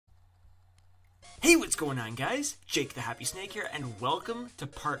Hey, what's going on, guys? Jake the Happy Snake here, and welcome to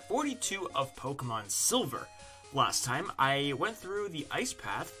part 42 of Pokemon Silver. Last time, I went through the Ice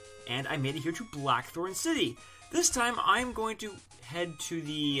Path, and I made it here to Blackthorn City. This time, I'm going to head to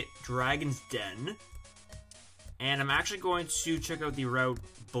the Dragon's Den, and I'm actually going to check out the route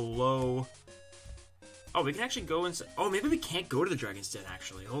below. Oh, we can actually go inside. Oh, maybe we can't go to the Dragon's Den,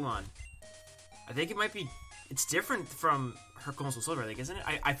 actually. Hold on. I think it might be. It's different from Hercule and Soul Silver, I think, isn't it?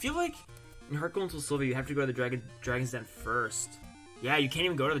 I feel like in Hercule and Soul Silver, you have to go to the Dragon's Den first. Yeah, you can't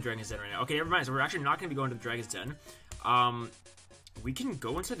even go to the Dragon's Den right now. Okay, never mind. So we're actually not going to be going to the Dragon's Den. We can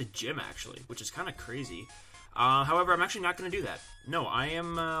go into the gym, actually, which is kind of crazy. However, I'm actually not going to do that. No, I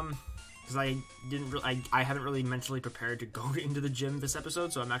am, because I haven't really mentally prepared to go into the gym this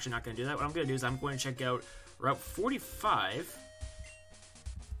episode, so I'm actually not going to do that. What I'm going to do is I'm going to check out Route 45.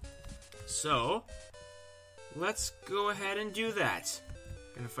 So, let's go ahead and do that.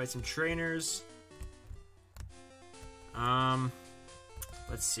 Gonna fight some trainers. Let's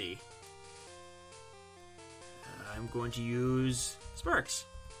see. I'm going to use Sparks.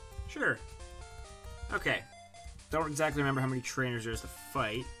 Sure. Okay. Don't exactly remember how many trainers there is to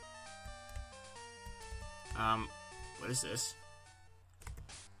fight. What is this?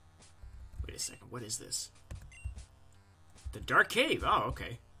 Wait a second, what is this? The Dark Cave! Oh,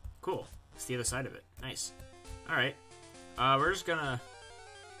 okay. Cool. It's the other side of it. Nice. Alright. We're just gonna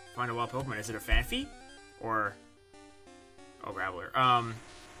find a wild Pokemon. Is it a Phanpy? Or... oh, Graveler.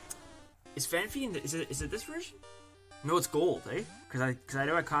 Is Phanpy in the... Is it this version? No, it's Gold, eh? Because I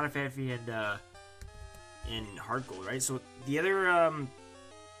know I caught a Phanpy in Hard Gold, right? So, the other,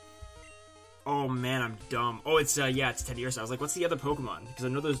 oh, man, I'm dumb. Oh, it's, yeah, it's Teddiursa. I was like, what's the other Pokemon? Because I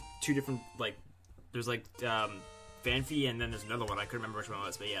know there's two different, like... there's, like, Phanpy, and then there's another one. I couldn't remember which one it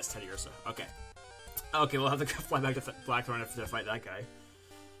was, but yeah, it's Teddiursa. Okay. Okay, we'll have to fly back to Blackthorn to fight that guy.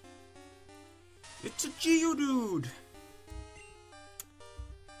 It's a Geodude!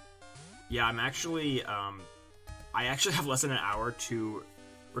 Yeah, I'm actually, I actually have less than an hour to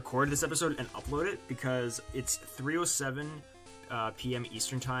record this episode and upload it, because it's 3:07 p.m.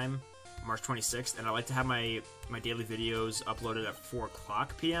 Eastern Time, March 26th, and I like to have my daily videos uploaded at 4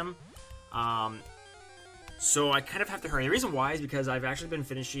 o'clock p.m., so I kind of have to hurry. The reason why is because I've actually been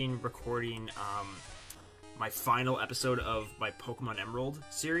finishing recording my final episode of my Pokemon Emerald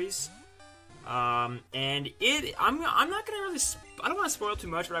series. And I'm not gonna really, I don't want to spoil too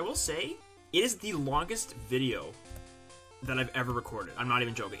much, but I will say, it is the longest video that I've ever recorded. I'm not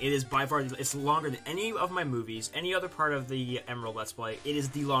even joking. It is by far, it's longer than any of my movies, any other part of the Emerald Let's Play. It is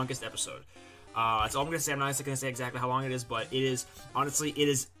the longest episode. That's all I'm gonna say. I'm not gonna say exactly how long it is, but it is, honestly, it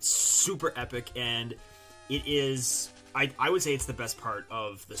is super epic, and it is, I would say it's the best part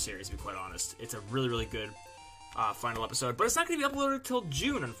of the series, to be quite honest. It's a really, really good final episode, but it's not going to be uploaded until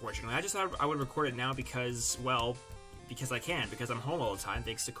June, unfortunately. I just thought I would record it now because, well, because I can, because I'm home all the time,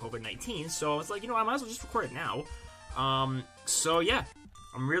 thanks to COVID-19, so it's like, you know, I might as well just record it now. So yeah,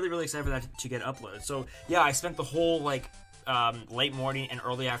 I'm really, really excited for that to get uploaded. So yeah, I spent the whole, like, late morning and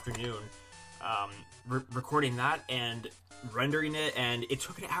early afternoon, recording that and rendering it, and it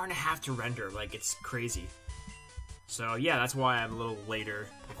took an hour and a half to render. Like, it's crazy. So yeah, that's why I'm a little later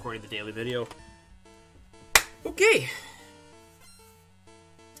recording the daily video. Okay.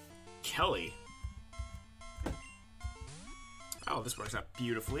 Kelly. Oh, this works out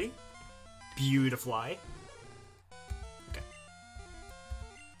beautifully. Beautifly. Okay.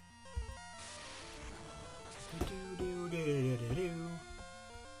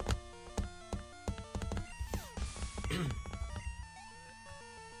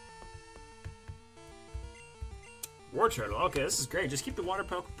 Wartortle. Okay, this is great. Just keep the water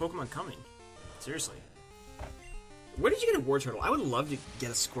Pokemon coming. Seriously. Where did you get a Wartortle? I would love to get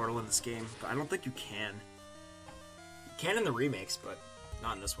a Squirtle in this game, but I don't think you can. You can in the remakes, but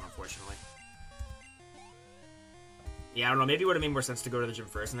not in this one, unfortunately. Yeah, I don't know. Maybe it would have made more sense to go to the gym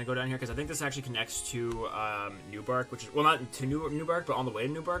first and then go down here, because I think this actually connects to Newbark, which is, well, not to Newbark, but on the way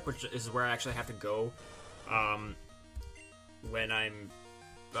to Newbark, which is where I actually have to go when I'm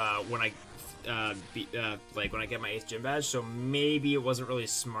when I get my 8th gym badge. So maybe it wasn't really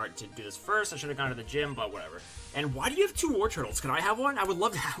smart to do this first. I should have gone to the gym, but whatever. And why do you have 2 Wartortles? Can I have one? I would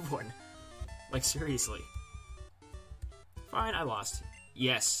love to have one. Like, seriously. Fine, I lost.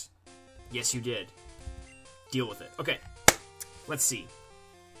 Yes. Yes, you did. Deal with it. Okay. Let's see.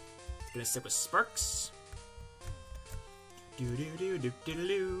 Gonna stick with Sparks.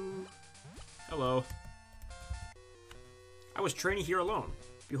 Do-do-do-do-do-do. Hello. I was training here alone.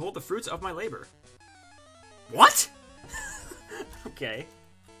 Behold the fruits of my labor. What? Okay.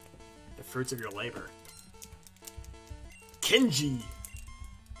 The fruits of your labor. Kenji!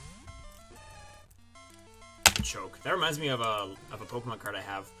 Machoke. That reminds me of a Pokemon card I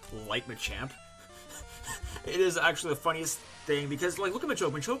have, Light Machamp. It is actually the funniest thing because, like, look at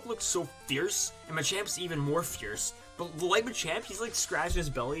Machoke. Machoke looks so fierce, and Machamp's even more fierce. But the Light Machamp, he's like scratching his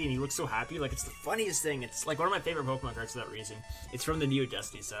belly, and he looks so happy. Like, it's the funniest thing. It's like one of my favorite Pokemon cards for that reason. It's from the Neo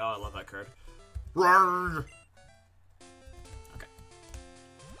Destiny set. Oh, I love that card. Roar! Okay.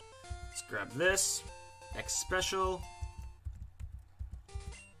 Let's grab this. X special.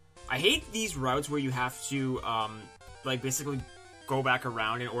 I hate these routes where you have to, like, basically go back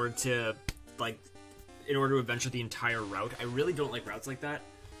around in order to adventure the entire route. I really don't like routes like that.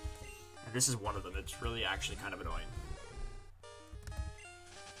 And this is one of them. It's really actually kind of annoying.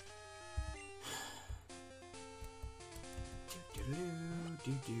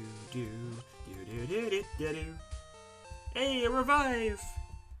 Hey, a revive!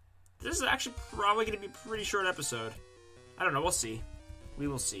 This is actually probably going to be a pretty short episode. I don't know, we'll see. We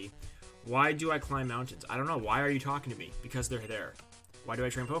will see. Why do I climb mountains? I don't know. Why are you talking to me? Because they're there. Why do I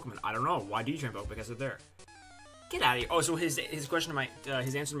train Pokemon? I don't know. Why do you train Pokemon? Because they're there. Get out of here. Oh, so his question to my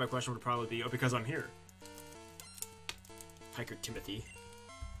his answer to my question would probably be, oh, because I'm here. Hiker Timothy.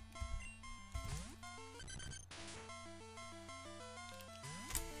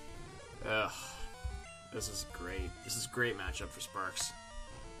 Ugh. This is great. This is a great matchup for Sparks.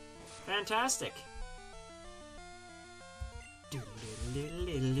 Fantastic. The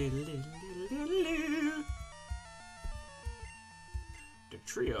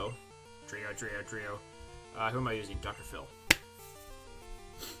trio. Trio. Who am I using? Dr. Phil.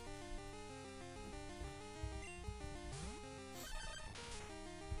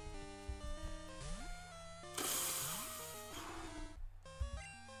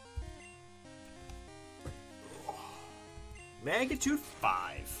 Magnitude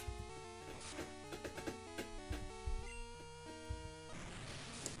 5.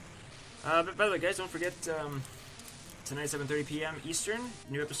 But by the way, guys, don't forget, tonight, 7:30 p.m. Eastern,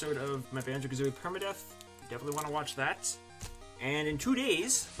 new episode of my Banjo-Kazooie Permadeath. Definitely want to watch that. And in 2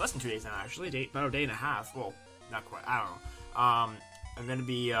 days, less than 2 days now, actually, about a day and a half, well, not quite, I don't know, I'm going to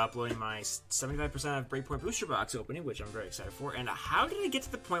be uploading my 75% of Breakpoint Booster Box opening, which I'm very excited for. And how did I get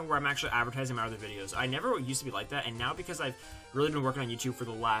to the point where I'm actually advertising my other videos? I never used to be like that, and now because I've really been working on YouTube for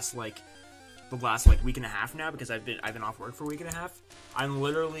the last week and a half now, because I've been off work for a week and a half, I'm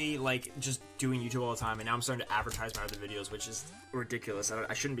literally like just doing YouTube all the time, and now I'm starting to advertise my other videos, which is ridiculous.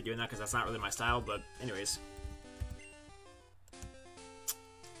 I shouldn't be doing that because that's not really my style, but anyways.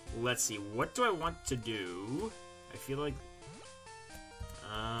 Let's see, what do I want to do? I feel like,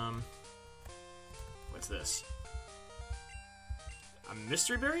 what's this? A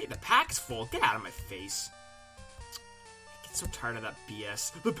Mystery Berry? The pack's full. Get out of my face. I get so tired of that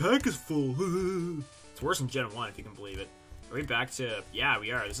BS. The pack is full. It's worse than Gen 1, if you can believe it. Are we back to... Yeah,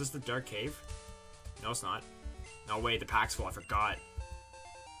 we are. Is this the Dark Cave? No, it's not. No, wait, the pack's full. I forgot.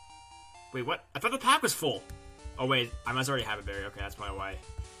 Wait, what? I thought the pack was full. Oh, wait. I must already have a berry. Okay, that's probably why.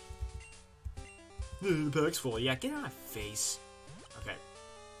 The pack's full. Yeah, get out of my face. Okay.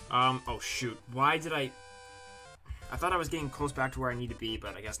 Oh, shoot. Why did I thought I was getting close back to where I need to be,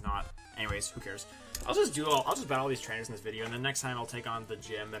 but I guess not. Anyways, who cares? I'll just battle all these trainers in this video, and then next time I'll take on the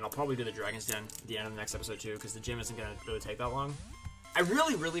gym, and I'll probably do the Dragon's Den at the end of the next episode too, because the gym isn't gonna really take that long. I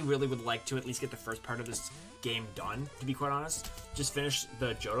really would like to at least get the first part of this game done, to be quite honest. Just finish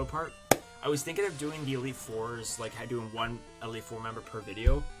the Johto part. I was thinking of doing the Elite Fours, like doing one Elite Four member per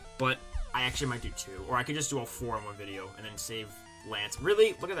video, but I actually might do 2, or I could just do all 4 in one video and then save Lance.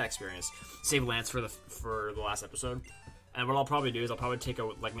 Really, look at that experience. Save Lance for the last episode. And what I'll probably do is I'll probably take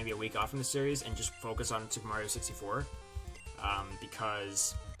maybe a week off from the series and just focus on Super Mario 64,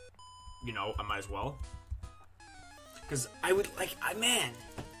 because you know I might as well. Because I would man,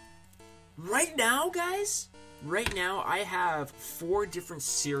 right now, guys. Right now, I have 4 different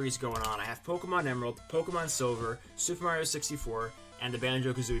series going on. I have Pokemon Emerald, Pokemon Silver, Super Mario 64, and the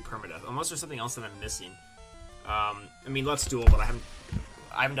Banjo-Kazooie Permadeath. Unless there's something else that I'm missing. I mean, Let's Duel, but I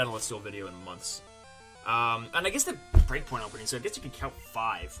haven't done a Let's Duel video in months. And I guess the Breakpoint opening, so I guess you could count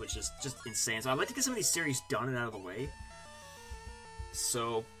 5, which is just insane. So I'd like to get some of these series done and out of the way.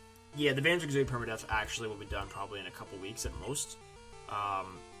 So, yeah, the Banjo-Kazooie Permadeath actually will be done probably in a couple weeks at most.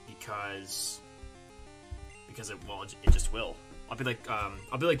 Because it just will. I'll be like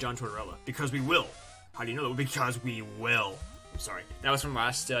John Tortorella. Because we will. How do you know that? Because we will. I'm sorry. That was from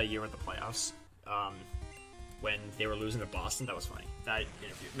last year in the playoffs. When they were losing to Boston. That was funny. That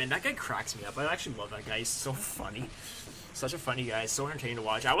interview. Man, that guy cracks me up. I actually love that guy. He's so funny. Such a funny guy. So entertaining to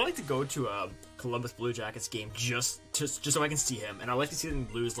watch. I would like to go to a Columbus Blue Jackets game just so I can see him. And I'd like to see them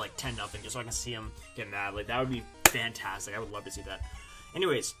lose like 10-0 just so I can see him get mad. Like, that would be fantastic. I would love to see that.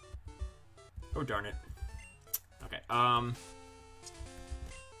 Anyways. Oh, darn it. Okay,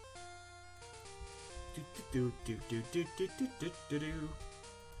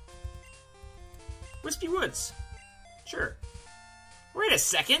 Wispy Woods. Sure. Wait a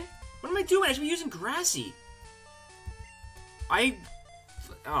second. What am I doing? I should be using Grassy.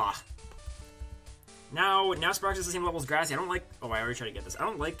 Now Sparks is the same level as Grassy. I don't like... Oh, I already tried to get this. I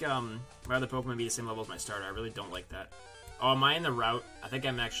don't like, my other Pokemon be the same level as my starter. I really don't like that. Oh, am I in the route? I think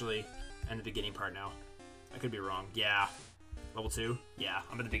I'm actually in the beginning part now. I could be wrong. Yeah. Level 2? Yeah,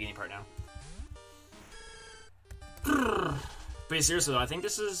 I'm in the beginning part now. But yeah, seriously though, I think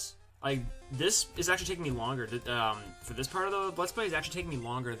this is... Like, this is actually taking me longer. For this part of the Let's Play, is actually taking me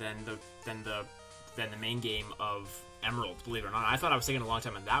longer than the main game of Emerald, believe it or not. I thought I was taking a long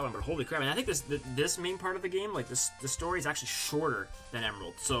time on that one, but holy crap! And I think this main part of the game, like the story is actually shorter than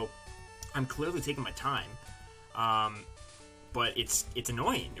Emerald, so I'm clearly taking my time. But it's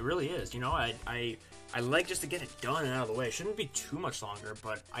annoying. It really is. You know, I like just to get it done and out of the way. It shouldn't be too much longer,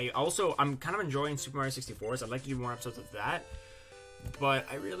 but I'm kind of enjoying Super Mario 64, so I'd like to do more episodes of that. But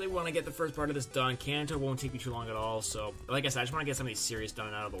I really want to get the first part of this done. Kanto won't take me too long at all, so like I said, I just want to get some of these series done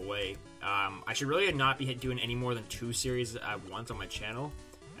and out of the way. I should really not be doing any more than 2 series at once on my channel,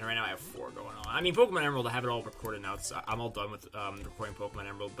 and right now I have 4 going on. I mean, Pokemon Emerald, I have it all recorded now. I'm all done with recording Pokemon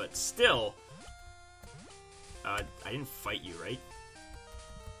Emerald, but still, I didn't fight you, right?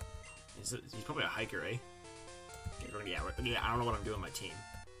 He's probably a hiker, eh? Yeah, I don't know what I'm doing with my team.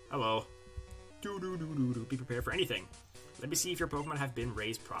 Hello. Be prepared for anything. Let me see if your Pokemon have been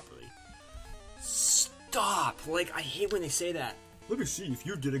raised properly. Stop! Like, I hate when they say that. Let me see if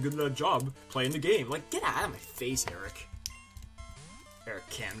you did a good job playing the game. Like, get out of my face, Eric. Eric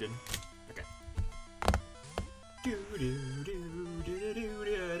Camden. Okay.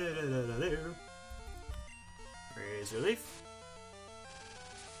 Razor Leaf.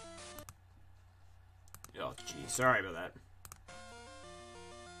 Oh, gee. Sorry about that.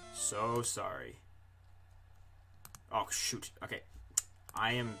 So sorry. Oh, shoot. Okay.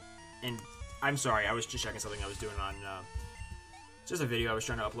 I'm sorry, I was just checking something I was doing on, just a video I was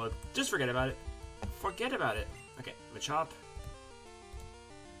trying to upload. Just forget about it. Forget about it. Okay, Machop.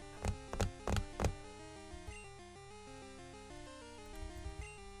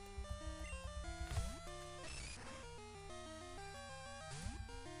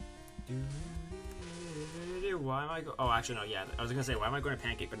 Why am I oh, actually, no, yeah. I was gonna say, why am I going to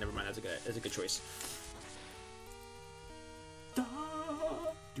Pancake, but never mind, that's a good choice.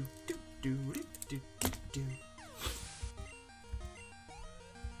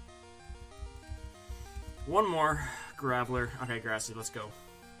 One more Graveler. Okay, Grassy, let's go.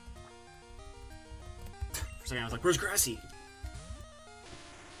 For a second I was like, where's Grassy?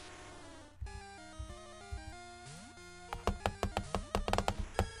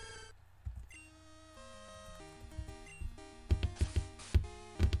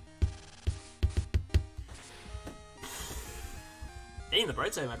 Hey, on the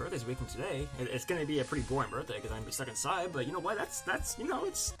bright side, my birthday's a week from today. It's gonna be a pretty boring birthday because I'm gonna be stuck inside. But you know what? That's you know,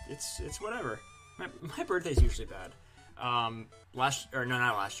 it's whatever. My birthday's usually bad. Not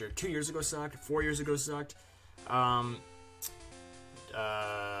last year. 2 years ago sucked. 4 years ago sucked.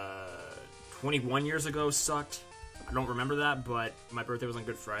 21 years ago sucked. I don't remember that, but my birthday was on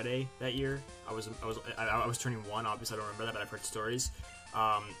Good Friday that year. I was turning 1. Obviously, I don't remember that, but I've heard stories.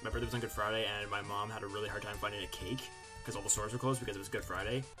 My birthday was on Good Friday, and my mom had a really hard time finding a cake because all the stores were closed because it was Good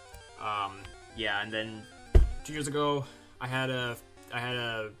Friday. Yeah, and then 2 years ago, I had a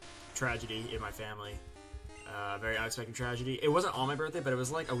tragedy in my family. Very unexpected tragedy. It wasn't on my birthday, but it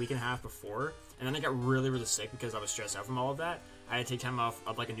was like a week and a half before. And then I got really, really sick because I was stressed out from all of that. I had to take time off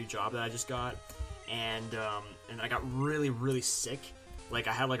of like a new job that I just got, and I got really, really sick. Like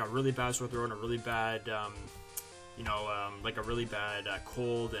I had like a really bad sore throat and a really bad, like a really bad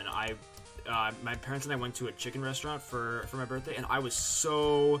cold. And my parents and I went to a chicken restaurant for my birthday, and I was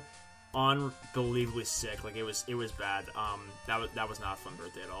so unbelievably sick. Like it was bad. That was not a fun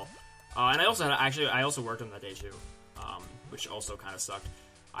birthday at all. And I also worked on that day too, which also kind of sucked.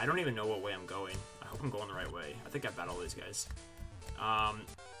 I don't even know what way I'm going. I hope I'm going the right way. I think I battled all these guys.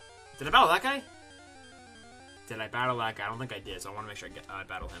 Did I battle that guy? Did I battle that guy? I don't think I did, so I want to make sure I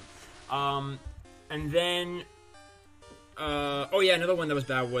battle him. And then, oh yeah, another one that was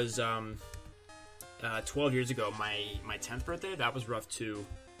bad was 12 years ago, my 10th birthday. That was rough too.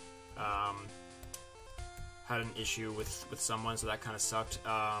 Had an issue with someone, so that kind of sucked.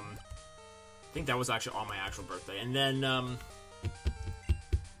 I think that was actually on my actual birthday. And then, let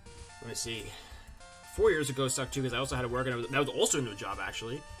me see. 4 years ago sucked too because I also had to work, and that was also a new job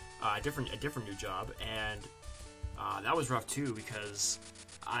actually, a different new job, and that was rough too because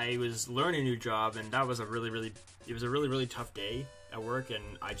I was learning a new job, and that was a really, really it was a really, really tough day at work, and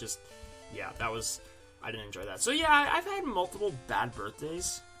I just, yeah, I didn't enjoy that. So yeah, I've had multiple bad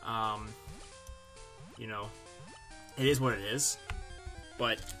birthdays. You know, it is what it is,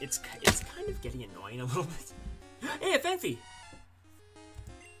 but it's kind of getting annoying a little bit. Hey, a Fanfi!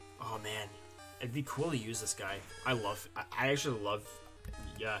 Oh man, it'd be cool to use this guy. I actually love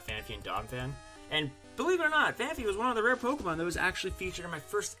Fanfi and Donphan. And believe it or not, Fanfi was one of the rare Pokemon that was actually featured in my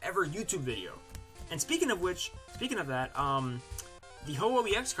first ever YouTube video. And speaking of that, the Ho-Oh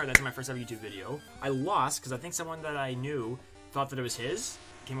EX card that's in my first ever YouTube video, I lost because I think someone that I knew thought that it was his.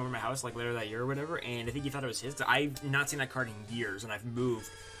 Came over to my house like later that year or whatever, and I think he thought it was his. I've not seen that card in years, and I've moved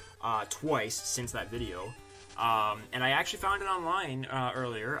twice since that video. And I actually found it online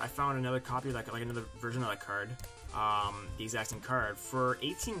earlier. I found another copy of that, like another version of that card, the exact same card, for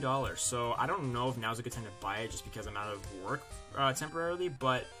 $18. So I don't know if now's a good time to buy it just because I'm out of work temporarily.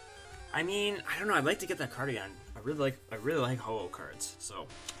 But I mean, I don't know. I'd like to get that card again. I really like Ho-Oh cards. So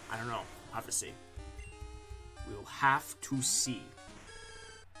I don't know. I'll have to see. We'll have to see.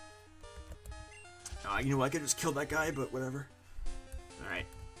 You know what? I could just kill that guy, but whatever. All right.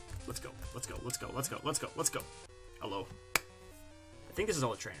 Let's go. Hello. I think this is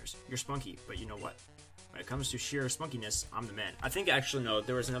all the trainers. You're spunky, but you know what? When it comes to sheer spunkiness, I'm the man. I think actually no,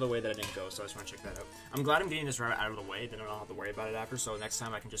 there was another way that I didn't go, so I just want to check that out. I'm glad I'm getting this route out of the way, then I don't have to worry about it after, so next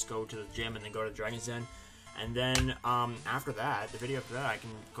time I can just go to the gym and then go to the Dragon's Den. And then after that, the video after that, I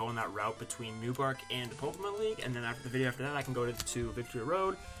can go on that route between Mubark and the Pokemon League, and then after the video after that, I can go to Victoria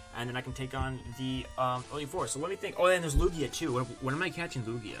Road, and then I can take on the Elite Four. So let me think. Oh, and there's Lugia too. When am I catching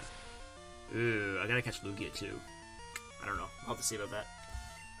Lugia? Ooh, I gotta catch Lugia too. I don't know. I'll have to see about that.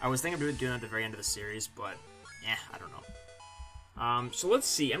 I was thinking of doing that at the very end of the series, but I don't know. So let's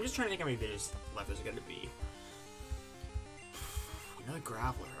see. I'm just trying to think how many videos left there's gonna be. Another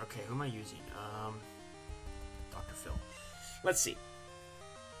Graveler. Okay, who am I using? Dr. Phil. Let's see.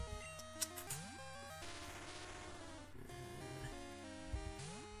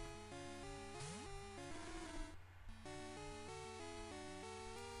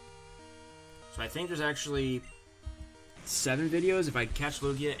 So I think there's actually 7 videos. If I catch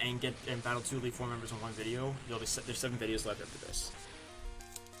Lugia and battle 2 Elite Four members in one video, there's 7 videos left after this.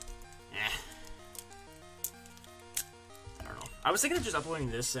 I don't know. I was thinking of just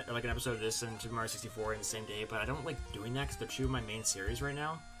uploading this, like an episode of this and Super Mario 64 in the same day, but I don't like doing that because they're 2 of my main series right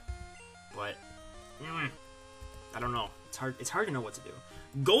now. But I don't know. It's hard to know what to do.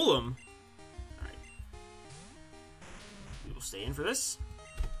 Golem. All right. We will stay in for this.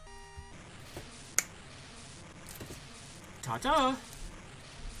 Ta-ta!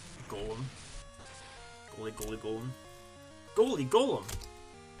 Golem. Golem. Golem!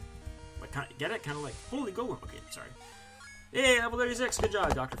 Like, get it? Kind of like, holy golem. Okay, sorry. Hey, level 36. Good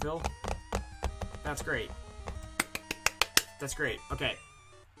job, Dr. Phil. That's great. That's great. Okay.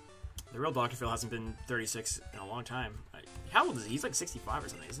 The real Dr. Phil hasn't been 36 in a long time. How old is he? He's like 65 or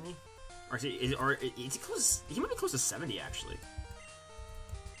something, isn't he? Or is he close? He might be close to 70, actually.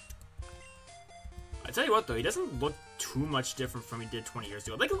 I tell you what, though, he doesn't look too much different from he did 20 years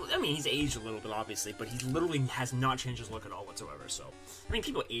ago. Like, I mean, he's aged a little bit, obviously, but he literally has not changed his look at all whatsoever. So, I mean,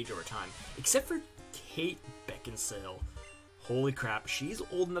 people age over time, except for Kate Beckinsale. Holy crap, she's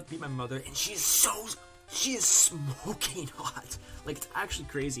old enough to be my mother, and she is smoking hot. Like, it's actually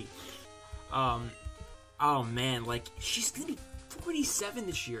crazy. Oh man, like, she's gonna be 47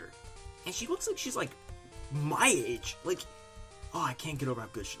 this year, and she looks like she's like my age. Like, oh, I can't get over how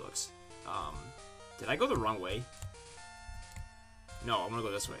good she looks. Did I go the wrong way? No, I'm gonna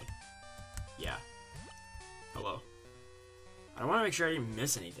go this way. Yeah. Hello. I want to make sure I didn't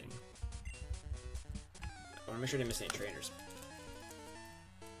miss anything. I want to make sure I didn't miss any trainers.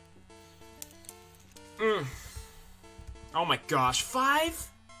 Oh my gosh, 5?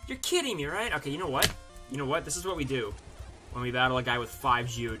 You're kidding me, right? Okay, you know what? You know what? This is what we do when we battle a guy with 5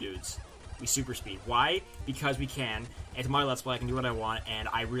 Geodudes. We super speed. Why? Because we can. It's my Let's Play. I can do what I want, and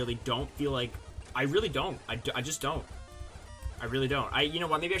I really don't feel like... I really don't. I just don't. I really don't. You know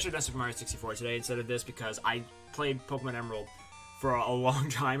what? Maybe I should have done Super Mario 64 today instead of this, because I played Pokemon Emerald for a long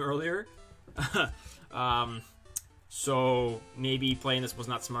time earlier. So maybe playing this was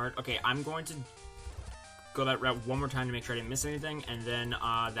not smart. Okay, I'm going to go that route one more time to make sure I didn't miss anything, and then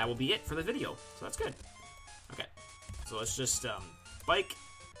that will be it for the video. So that's good. Okay, so let's just bike.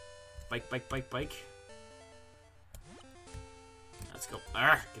 Let's go. Get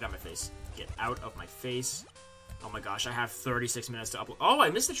out of my face. Get out of my face. Oh my gosh, I have 36 minutes to upload. Oh, I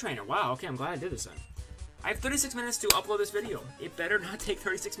missed the trainer. Wow, okay, I'm glad I did this then. I have 36 minutes to upload this video. It better not take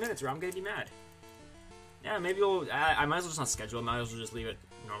 36 minutes or I'm gonna be mad. Yeah, maybe we'll... I might as well just not schedule it. I might as well just leave it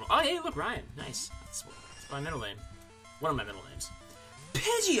normal. Oh, hey, look, Ryan. Nice. That's my middle name. One of my middle names.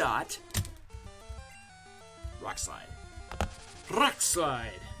 Pidgeot! Rock Slide. Rock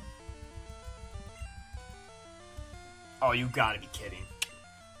Slide! Oh, you gotta be kidding.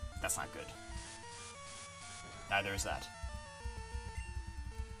 That's not good. Neither is that.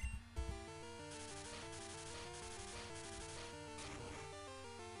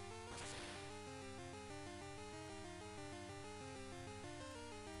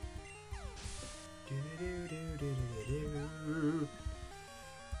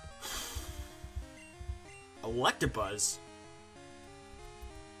 Electabuzz?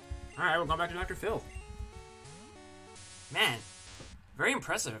 Alright, we're going back to Dr. Phil. Man, very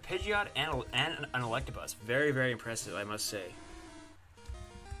impressive. A Pidgeot and an Electabuzz. Very, very impressive, I must say.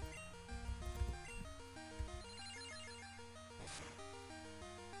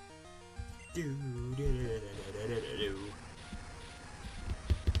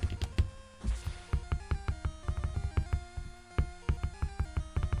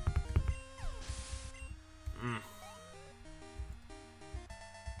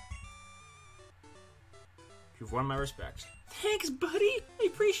 You've won my respect. Thanks, buddy! I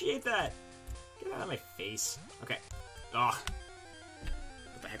appreciate that! Get out of my face. Okay. Ugh.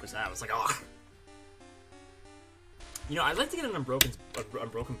 What the heck was that? I was like, ugh. You know, I'd like to get an Unbroken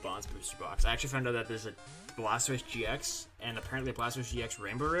Bonds booster box. I actually found out that there's a Blastoise GX, and apparently a Blastoise GX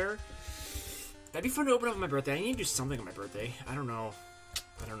Rainbow Rare. That'd be fun to open up on my birthday. I need to do something on my birthday. I don't know.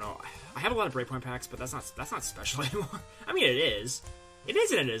 I have a lot of Breakpoint packs, but that's not special anymore. I mean, it is. It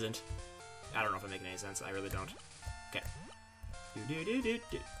is and it isn't. I don't know if I'm making any sense. I really don't. Okay.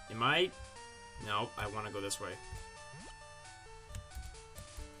 Am I? No, I want to go this way.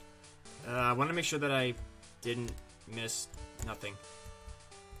 I want to make sure that I didn't miss nothing.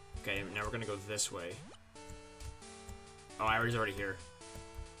 Okay, now we're gonna go this way. Oh, Ivy's already here.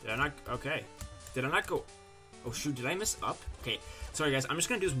 Did I not? Okay. Did I not go? Oh shoot, did I miss up? Okay, sorry guys, I'm just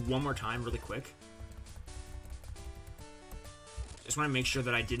gonna do this one more time really quick. Just want to make sure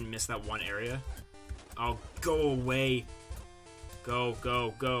that I didn't miss that one area. Oh, go away. Go,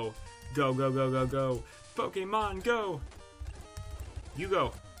 go, go. Go, go, go, go, go. Pokemon, go. You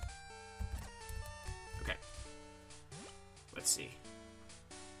go. Okay. Let's see.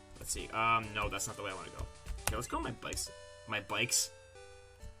 Let's see. No, that's not the way I want to go. Okay, let's go on my bikes. My bikes.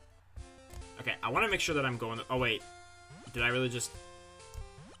 Okay, I want to make sure that I'm going... Oh, wait. Did I really just...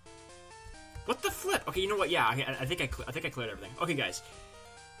 What the flip? Okay, you know what? Yeah, I think I cleared everything. Okay, guys.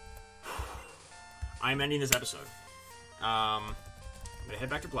 I'm ending this episode. I'm gonna head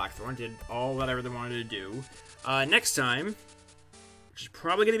back to Blackthorn. Did all that I really wanted to do. Next time, which is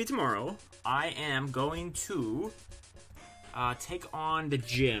probably gonna be tomorrow, I am going to take on the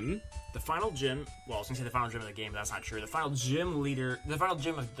gym. The final gym. Well, I was gonna say the final gym of the game, but that's not true. The final gym leader. The final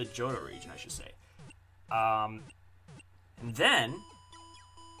gym of the Johto region, I should say. And then.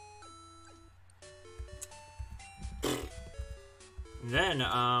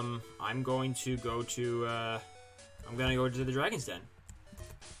 I'm going to go to, the Dragon's Den.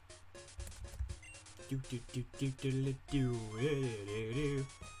 I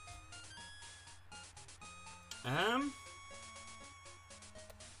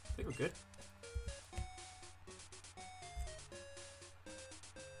think we're good.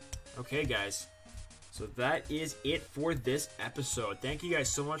 Okay, guys. So that is it for this episode. Thank you guys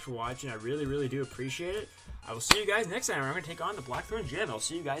so much for watching. I really, really do appreciate it. I will see you guys next time. I'm going to take on the Blackthorn Gym. I'll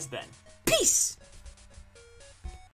see you guys then. Peace!